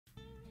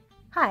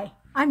Hi,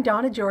 I'm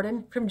Donna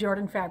Jordan from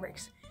Jordan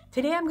Fabrics.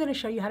 Today I'm going to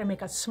show you how to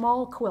make a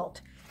small quilt.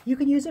 You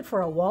can use it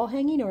for a wall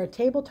hanging or a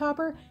table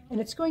topper, and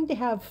it's going to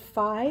have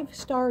 5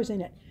 stars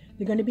in it.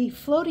 They're going to be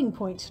floating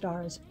point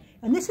stars.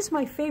 And this is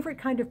my favorite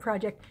kind of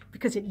project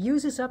because it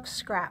uses up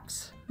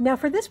scraps. Now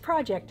for this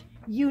project,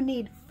 you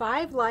need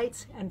 5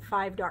 lights and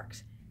 5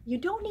 darks. You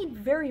don't need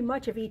very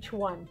much of each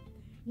one.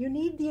 You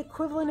need the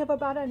equivalent of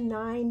about a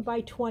 9 by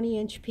 20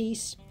 inch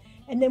piece.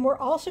 And then we're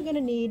also going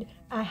to need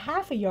a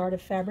 ½ yard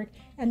of fabric,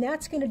 and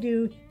that's going to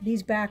do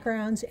these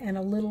backgrounds and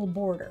a little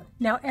border.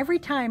 Now every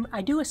time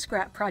I do a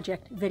scrap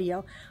project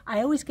video,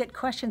 I always get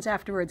questions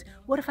afterwards.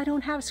 What if I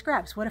don't have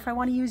scraps? What if I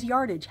want to use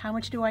yardage? How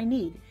much do I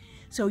need?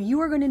 So you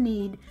are going to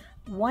need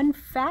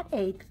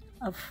 1/8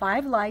 of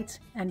 5 lights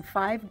and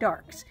 5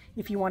 darks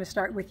if you want to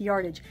start with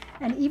yardage.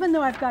 And even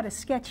though I've got a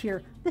sketch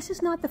here, this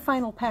is not the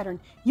final pattern.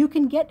 You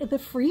can get the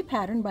free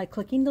pattern by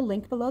clicking the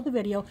link below the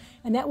video,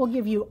 and that will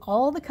give you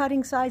all the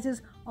cutting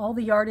sizes, all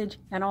the yardage,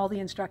 and all the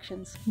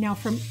instructions. Now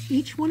from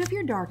each one of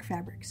your dark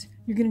fabrics,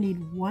 you're going to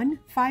need 1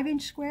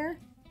 5-inch square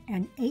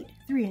and 8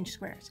 3-inch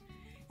squares.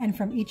 And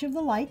from each of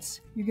the lights,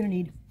 you're going to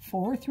need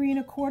 4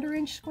 3¼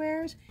 inch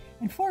squares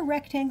and 4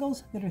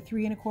 rectangles that are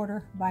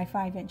 3¼ by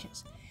 5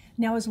 inches.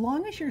 Now, as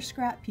long as your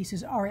scrap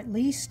pieces are at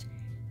least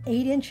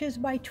 8 inches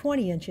by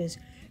 20 inches,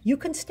 you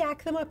can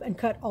stack them up and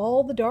cut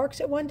all the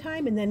darks at one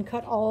time and then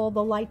cut all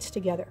the lights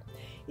together.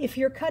 If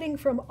you're cutting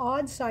from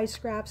odd size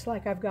scraps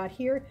like I've got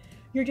here,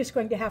 you're just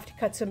going to have to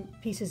cut some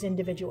pieces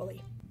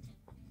individually.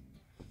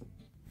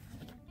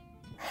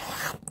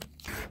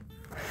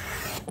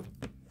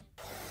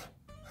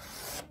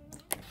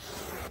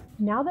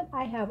 Now that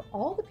I have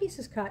all the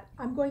pieces cut,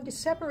 I'm going to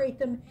separate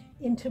them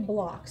into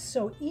blocks.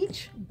 So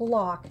each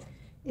block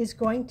is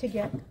going to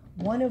get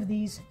one of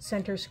these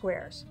center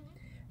squares.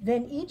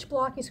 Then each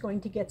block is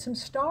going to get some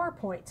star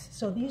points.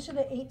 So these are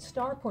the 8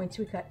 star points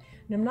we cut.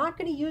 And I'm not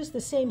going to use the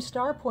same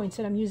star points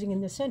that I'm using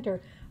in the center.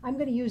 I'm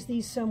going to use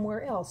these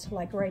somewhere else,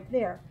 like right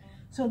there.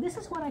 So this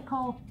is what I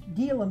call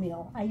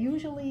deal-a-meal. I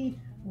usually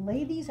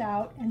lay these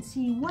out and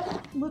see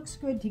what looks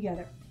good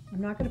together.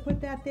 I'm not going to put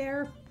that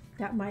there.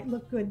 That might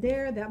look good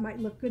there. That might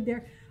look good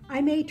there.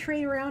 I may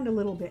trade around a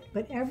little bit,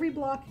 but every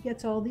block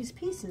gets all these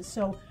pieces.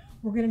 So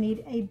we're going to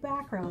need a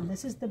background.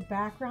 This is the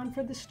background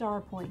for the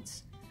star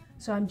points.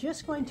 So I'm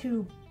just going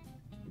to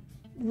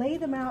lay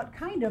them out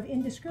kind of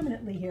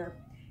indiscriminately here.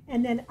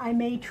 And then I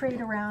may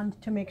trade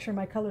around to make sure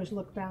my colors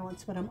look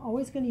balanced, but I'm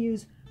always going to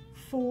use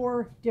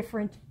 4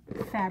 different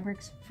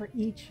fabrics for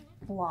each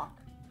block.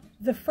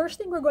 The first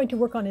thing we're going to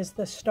work on is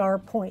the star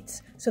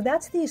points. So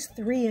that's these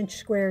 3-inch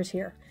squares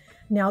here.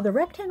 Now the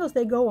rectangles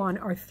they go on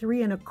are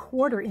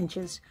 3¼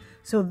 inches.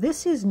 So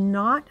this is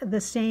not the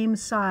same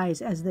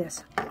size as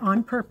this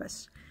on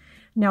purpose.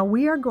 Now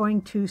we are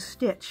going to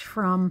stitch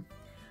from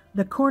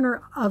the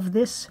corner of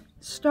this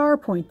star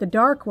point, the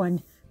dark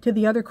one, to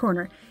the other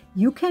corner.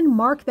 You can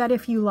mark that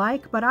if you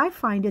like, but I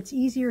find it's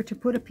easier to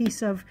put a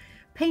piece of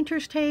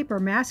painter's tape or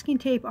masking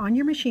tape on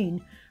your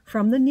machine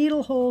from the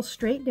needle hole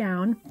straight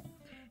down,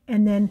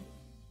 and then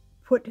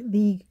put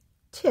the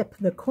tip,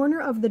 the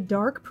corner of the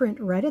dark print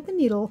right at the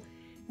needle,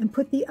 and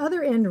put the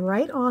other end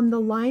right on the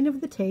line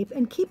of the tape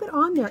and keep it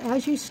on there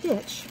as you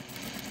stitch.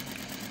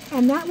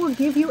 And that will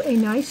give you a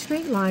nice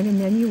straight line, and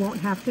then you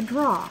won't have to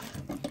draw.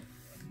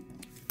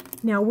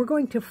 Now we're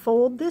going to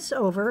fold this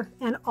over,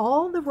 and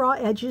all the raw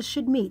edges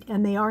should meet,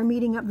 and they are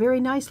meeting up very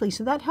nicely,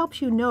 so that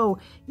helps you know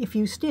if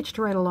you stitched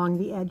right along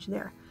the edge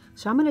there.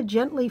 So I'm going to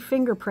gently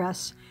finger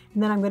press,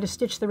 and then I'm going to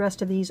stitch the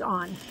rest of these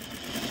on.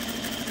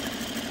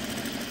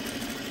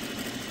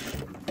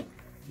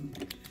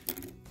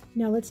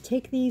 Now let's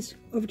take these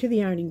over to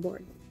the ironing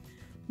board.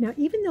 Now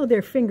even though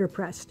they're finger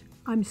pressed,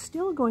 I'm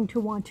still going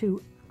to want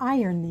to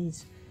iron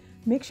these.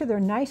 Make sure they're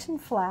nice and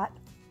flat.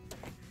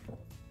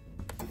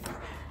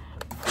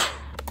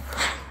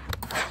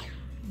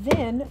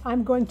 Then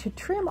I'm going to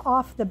trim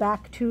off the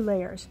back 2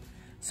 layers.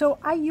 So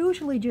I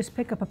usually just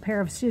pick up a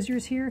pair of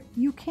scissors here.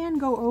 You can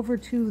go over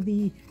to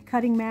the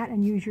cutting mat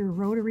and use your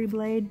rotary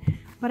blade,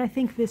 but I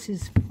think this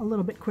is a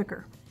little bit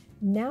quicker.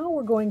 Now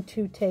we're going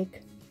to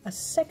take a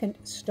second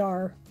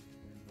star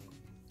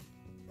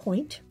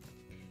point,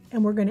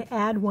 and we're going to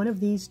add one of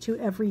these to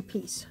every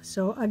piece.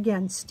 So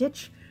again,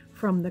 stitch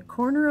from the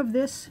corner of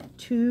this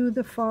to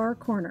the far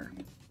corner.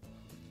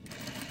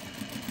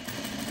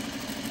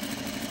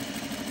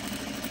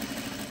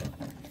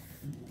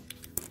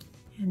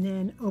 And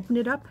then open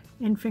it up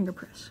and finger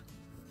press.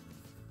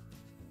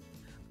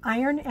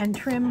 Iron and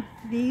trim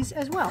these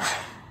as well.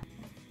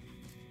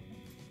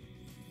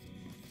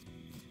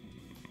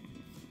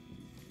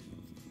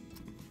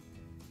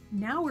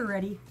 Now we're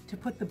ready to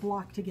put the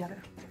block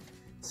together.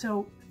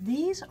 So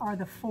these are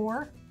the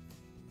 4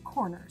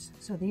 corners.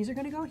 So these are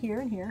going to go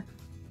here and here,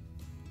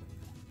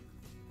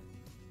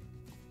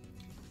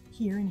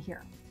 here and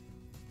here.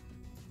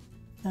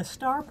 The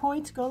star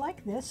points go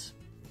like this.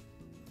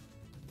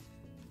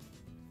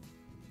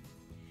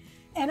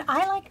 And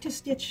I like to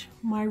stitch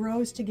my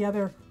rows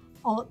together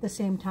all at the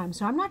same time.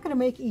 So I'm not going to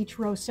make each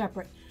row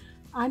separate.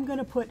 I'm going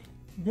to put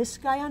this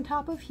guy on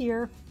top of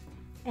here,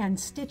 and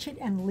stitch it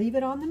and leave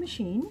it on the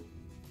machine.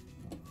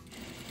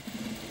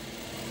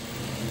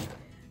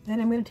 Then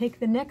I'm going to take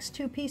the next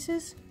two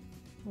pieces,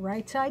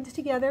 right sides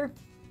together,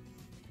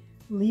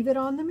 leave it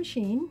on the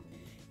machine,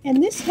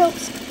 and this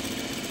helps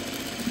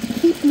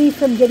keep me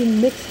from getting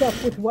mixed up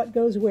with what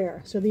goes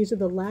where. So these are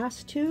the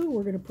last two.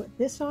 We're going to put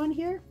this on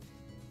here.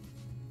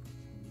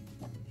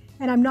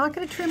 And I'm not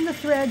going to trim the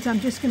threads, I'm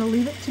just going to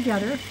leave it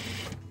together.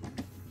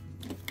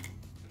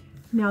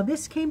 Now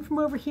this came from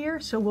over here,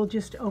 so we'll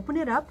just open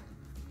it up,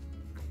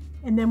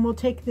 and then we'll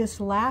take this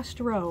last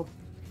row.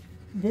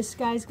 This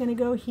guy's going to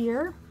go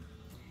here,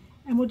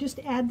 and we'll just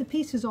add the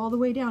pieces all the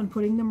way down,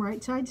 putting them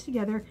right sides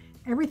together.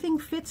 Everything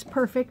fits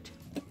perfect.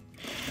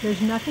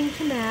 There's nothing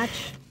to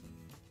match.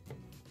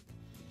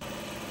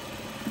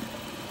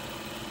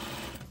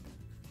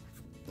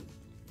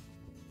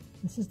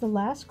 This is the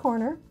last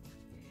corner.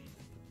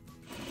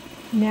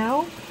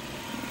 Now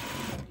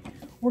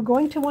we're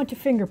going to want to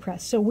finger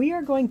press. So we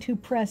are going to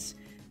press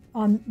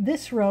on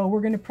this row,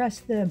 we're going to press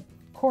the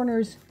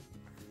corners,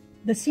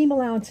 the seam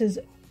allowances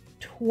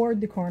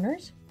toward the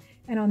corners.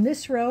 And on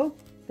this row,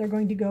 they're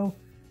going to go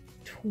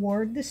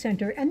toward the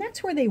center. And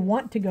that's where they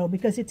want to go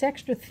because it's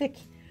extra thick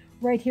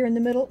right here in the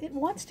middle. It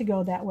wants to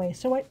go that way.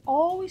 So I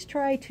always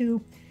try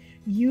to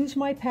use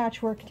my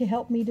patchwork to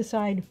help me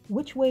decide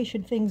which way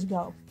should things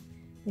go.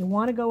 They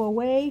want to go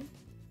away,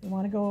 they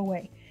want to go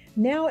away.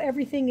 Now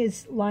everything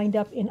is lined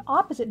up in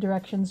opposite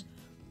directions,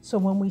 so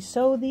when we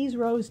sew these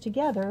rows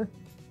together,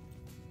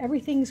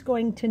 everything's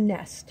going to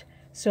nest.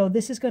 So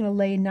this is going to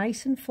lay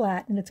nice and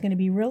flat, and it's going to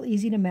be real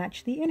easy to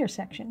match the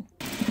intersection.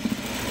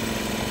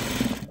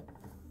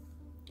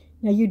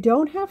 Now you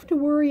don't have to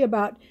worry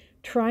about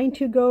trying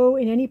to go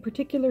in any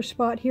particular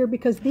spot here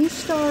because these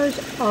stars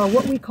are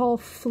what we call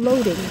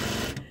floating.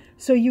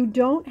 So you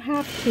don't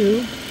have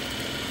to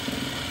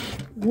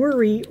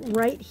worry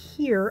right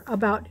here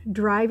about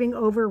driving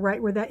over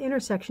right where that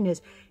intersection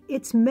is.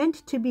 It's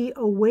meant to be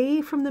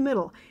away from the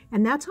middle,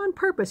 and that's on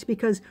purpose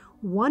because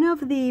one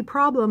of the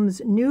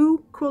problems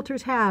new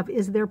quilters have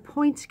is their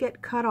points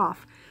get cut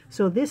off.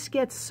 So this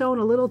gets sewn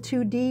a little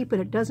too deep and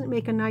it doesn't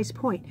make a nice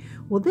point.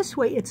 Well, this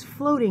way it's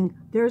floating.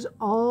 There's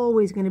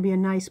always going to be a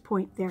nice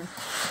point there.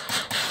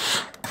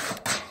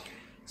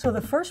 So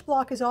the first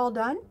block is all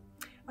done.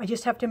 I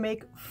just have to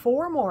make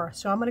 4 more.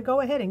 So I'm going to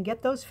go ahead and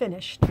get those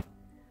finished.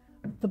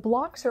 The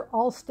blocks are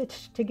all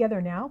stitched together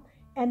now,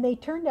 and they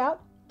turned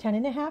out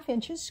 10.5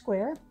 inches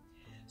square.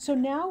 So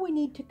now we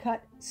need to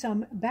cut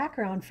some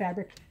background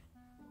fabric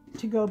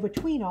to go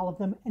between all of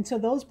them, and so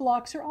those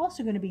blocks are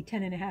also going to be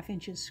 10.5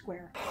 inches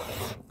square.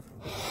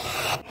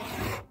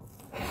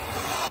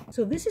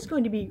 So this is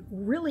going to be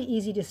really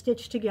easy to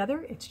stitch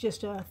together. It's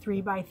just a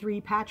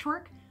 3x3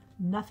 patchwork,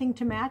 nothing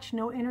to match,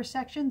 no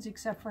intersections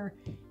except for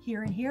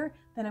here and here.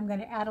 Then I'm going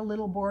to add a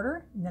little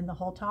border, and then the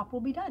whole top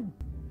will be done.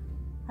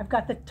 I've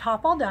got the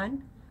top all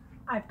done.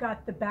 I've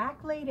got the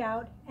back laid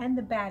out and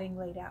the batting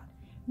laid out.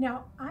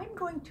 Now I'm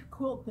going to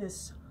quilt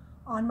this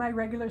on my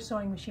regular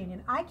sewing machine,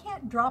 and I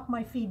can't drop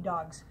my feed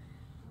dogs.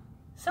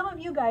 Some of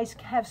you guys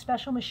have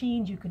special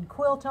machines, you can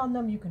quilt on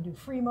them, you can do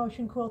free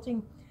motion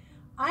quilting.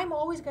 I'm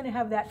always going to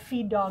have that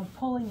feed dog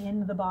pulling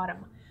in the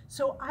bottom.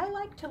 So I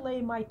like to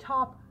lay my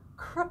top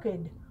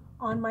crooked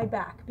on my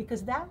back,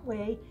 because that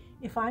way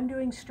if I'm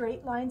doing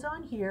straight lines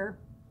on here,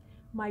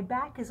 my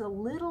back is a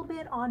little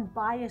bit on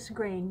bias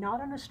grain, not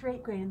on a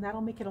straight grain, and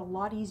that'll make it a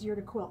lot easier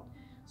to quilt.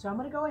 So I'm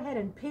going to go ahead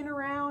and pin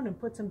around and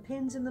put some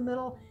pins in the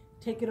middle,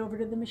 take it over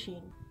to the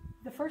machine.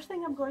 The first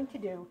thing I'm going to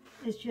do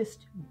is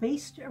just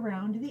baste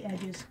around the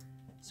edges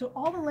so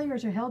all the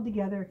layers are held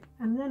together,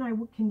 and then I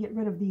can get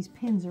rid of these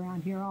pins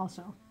around here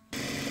also.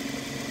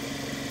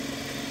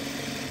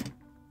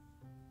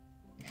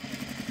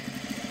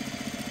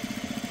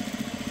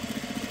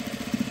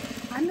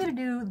 I'm going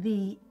to do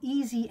the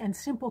easy and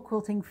simple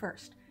quilting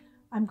first.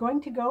 I'm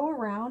going to go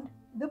around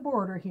the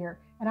border here,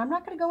 and I'm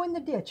not going to go in the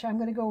ditch. I'm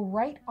going to go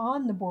right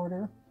on the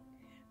border.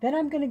 Then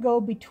I'm going to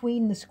go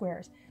between the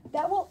squares.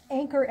 That will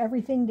anchor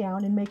everything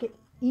down and make it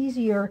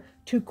easier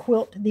to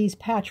quilt these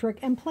patchwork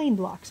and plain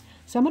blocks.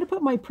 So I'm going to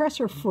put my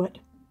presser foot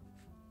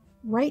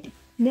right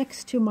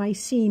next to my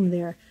seam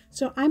there.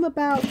 So I'm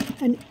about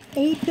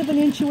 1/8 of an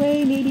inch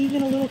away, maybe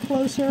even a little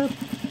closer,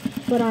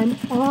 but I'm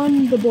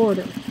on the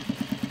border.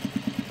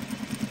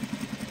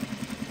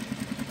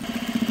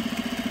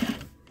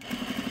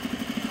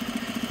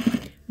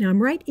 Now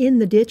I'm right in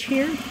the ditch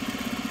here.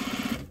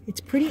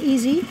 It's pretty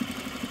easy.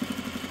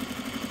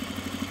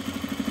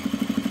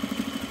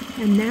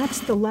 And that's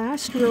the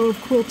last row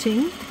of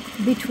quilting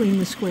between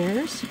the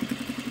squares.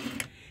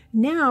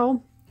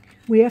 Now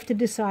we have to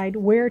decide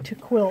where to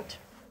quilt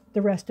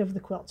the rest of the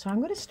quilt. So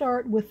I'm going to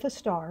start with the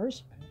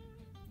stars,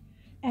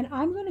 and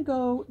I'm going to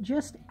go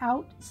just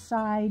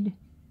outside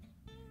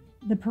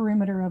the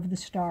perimeter of the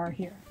star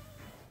here.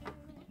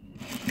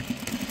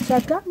 So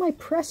I've got my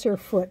presser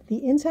foot,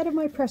 the inside of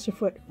my presser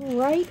foot,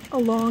 right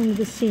along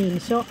the seam.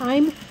 So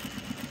I'm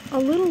a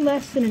little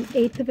less than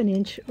 1/8 of an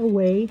inch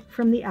away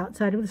from the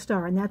outside of the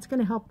star, and that's going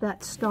to help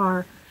that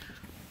star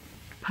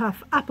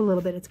puff up a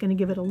little bit. It's going to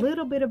give it a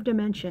little bit of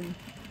dimension.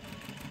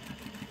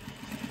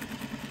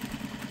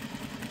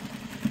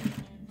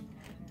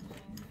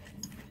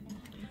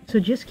 So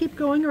just keep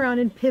going around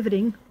and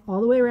pivoting all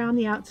the way around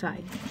the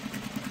outside.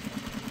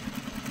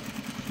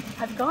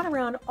 I've gone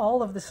around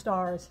all of the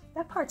stars.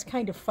 That part's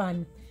kind of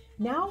fun.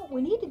 Now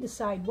we need to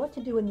decide what to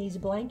do in these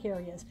blank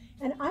areas,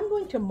 and I'm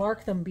going to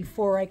mark them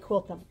before I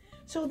quilt them.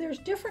 So there's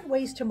different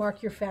ways to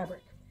mark your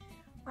fabric.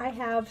 I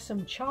have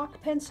some chalk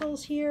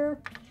pencils here,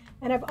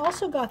 and I've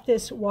also got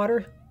this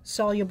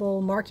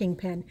water-soluble marking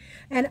pen.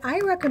 And I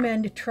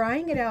recommend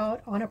trying it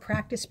out on a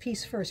practice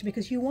piece first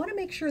because you want to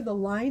make sure the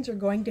lines are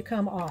going to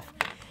come off.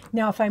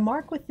 Now if I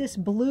mark with this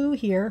blue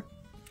here,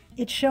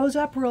 it shows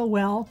up real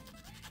well.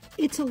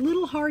 It's a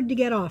little hard to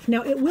get off.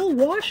 Now it will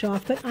wash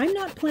off, but I'm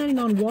not planning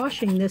on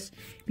washing this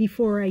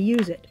before I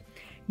use it.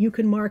 You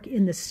can mark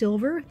in the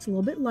silver, it's a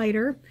little bit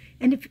lighter,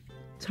 and if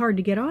it's hard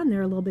to get on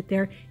there a little bit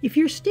there. If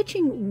you're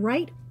stitching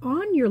right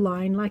on your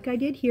line like I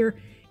did here,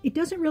 it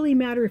doesn't really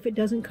matter if it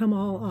doesn't come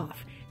all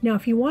off. Now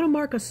if you want to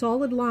mark a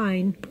solid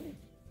line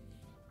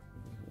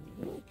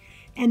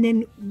and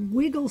then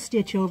wiggle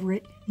stitch over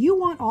it, you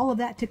want all of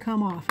that to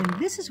come off, and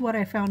this is what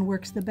I found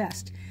works the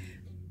best.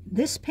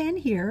 This pen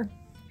here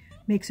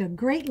makes a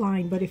great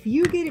line, but if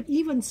you get it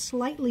even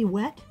slightly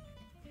wet,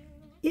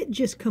 it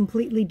just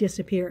completely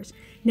disappears.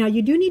 Now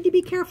you do need to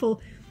be careful.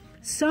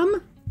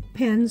 Some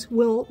pens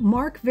will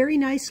mark very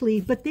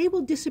nicely, but they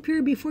will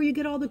disappear before you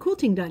get all the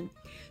quilting done.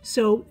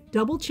 So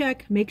double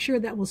check, make sure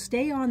that will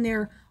stay on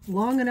there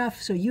long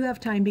enough so you have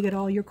time to get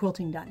all your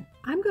quilting done.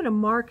 I'm going to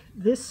mark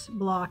this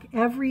block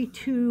every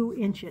 2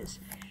 inches,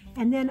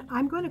 and then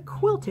I'm going to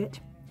quilt it,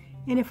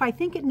 and if I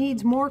think it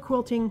needs more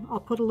quilting, I'll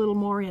put a little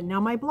more in. Now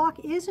my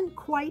block isn't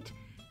quite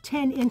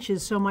 10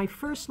 inches, so my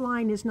first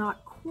line is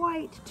not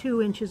quite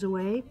 2 inches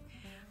away,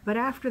 but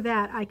after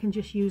that I can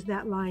just use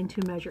that line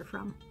to measure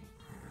from.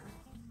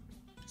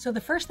 So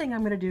the first thing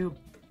I'm going to do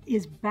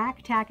is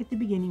back tack at the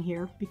beginning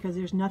here because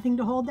there's nothing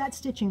to hold that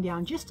stitching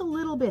down, just a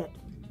little bit.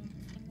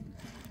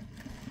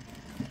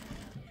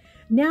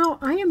 Now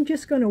I am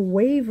just going to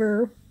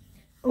waver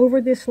over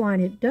this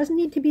line. It doesn't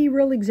need to be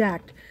real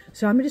exact.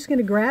 So I'm just going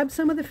to grab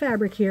some of the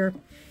fabric here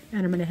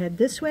and I'm going to head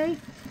this way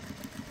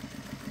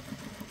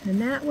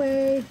and that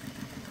way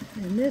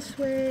and this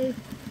way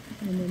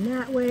and then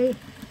that way.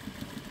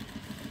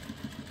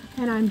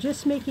 And I'm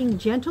just making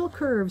gentle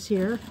curves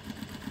here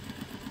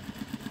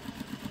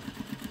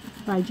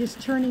by just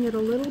turning it a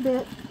little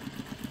bit,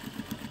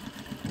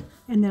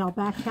 and then I'll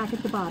back tack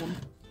at the bottom.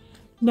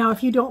 Now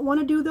if you don't want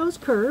to do those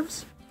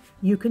curves,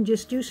 you can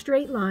just do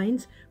straight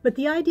lines, but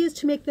the idea is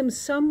to make them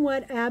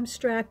somewhat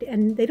abstract,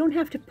 and they don't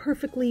have to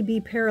perfectly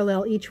be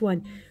parallel each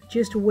one.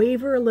 Just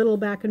waver a little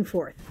back and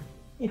forth.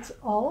 It's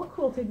all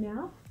quilted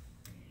now.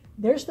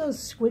 There's those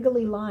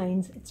squiggly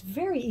lines. It's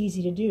very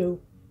easy to do.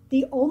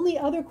 The only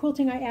other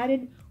quilting I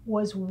added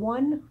was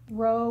 1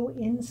 row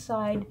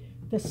inside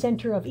the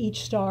center of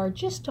each star,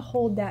 just to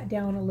hold that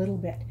down a little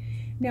bit.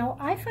 Now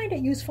I find it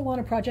useful on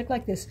a project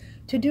like this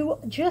to do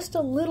just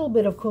a little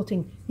bit of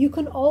quilting. You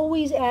can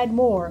always add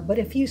more, but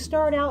if you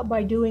start out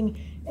by doing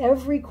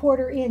every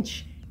 1/4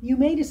 inch, you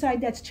may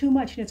decide that's too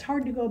much and it's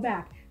hard to go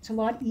back. It's a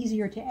lot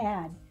easier to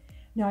add.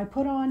 Now I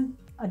put on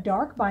a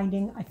dark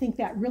binding. I think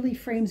that really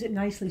frames it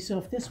nicely, so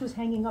if this was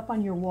hanging up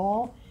on your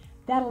wall,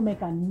 that'll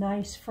make a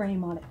nice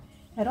frame on it.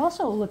 It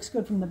also looks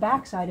good from the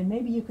back side, and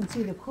maybe you can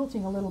see the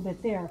quilting a little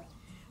bit there.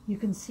 You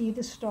can see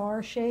the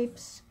star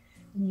shapes,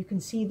 and you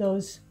can see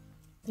those,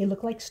 they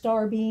look like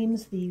star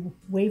beams, the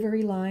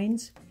wavery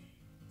lines.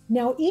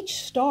 Now each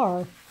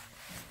star,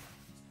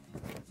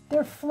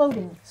 they're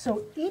floating,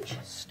 so each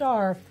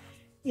star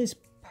is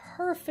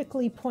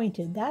perfectly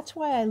pointed. That's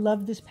why I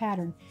love this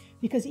pattern,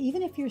 because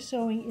even if your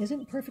sewing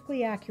isn't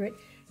perfectly accurate,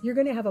 you're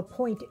going to have a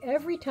point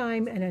every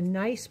time and a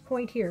nice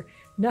point here.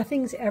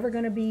 Nothing's ever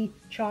going to be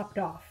chopped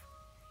off.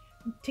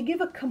 To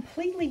give a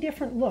completely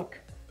different look,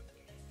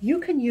 you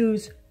can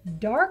use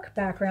dark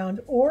background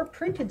or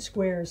printed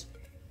squares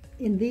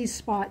in these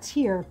spots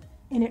here,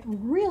 and it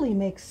really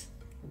makes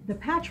the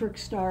patchwork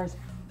stars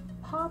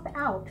pop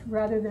out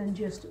rather than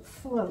just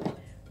float.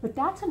 But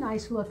that's a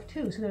nice look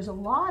too, so there's a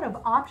lot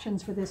of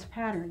options for this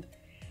pattern.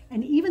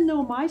 And even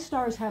though my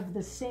stars have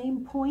the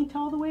same point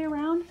all the way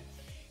around,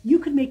 you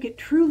could make it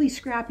truly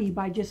scrappy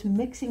by just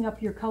mixing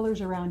up your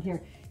colors around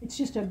here. It's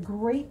just a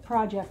great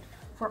project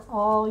for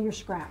all your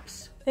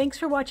scraps. Thanks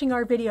for watching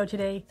our video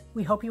today.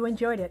 We hope you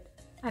enjoyed it,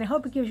 and I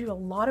hope it gives you a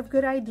lot of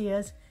good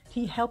ideas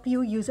to help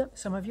you use up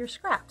some of your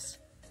scraps.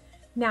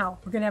 Now,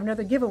 we're going to have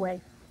another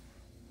giveaway.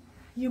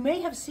 You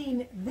may have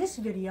seen this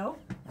video.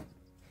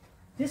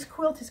 This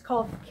quilt is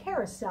called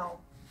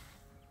Carousel,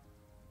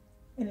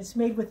 and it's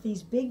made with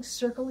these big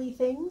circle-y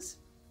things.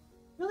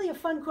 Really a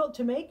fun quilt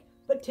to make,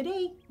 but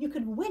today you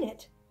could win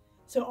it.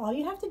 So all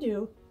you have to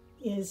do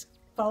is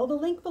follow the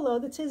link below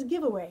that says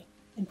giveaway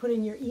and put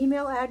in your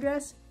email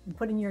address and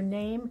put in your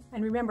name.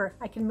 And remember,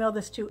 I can mail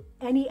this to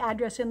any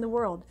address in the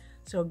world,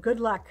 so good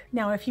luck.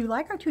 Now, if you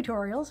like our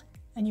tutorials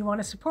and you want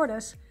to support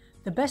us,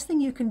 the best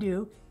thing you can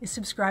do is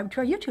subscribe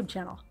to our YouTube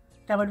channel.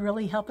 That would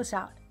really help us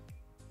out.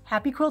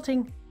 Happy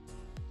quilting!